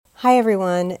Hi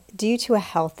everyone. Due to a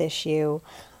health issue,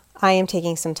 I am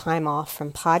taking some time off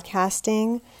from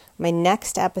podcasting. My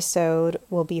next episode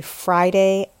will be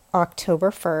Friday,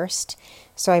 October 1st,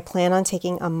 so I plan on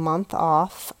taking a month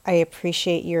off. I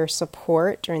appreciate your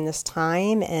support during this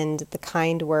time and the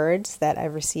kind words that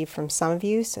I've received from some of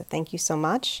you, so thank you so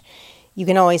much. You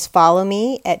can always follow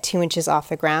me at 2 Inches Off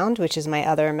the Ground, which is my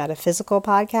other metaphysical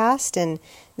podcast. And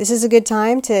this is a good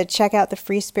time to check out the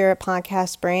Free Spirit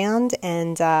Podcast brand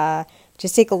and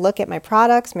just take a look at my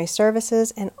products, my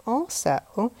services, and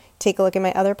also take a look at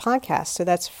my other podcasts. So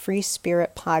that's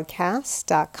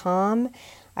freespiritpodcast.com.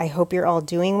 I hope you're all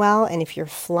doing well. And if you're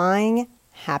flying,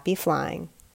 happy flying.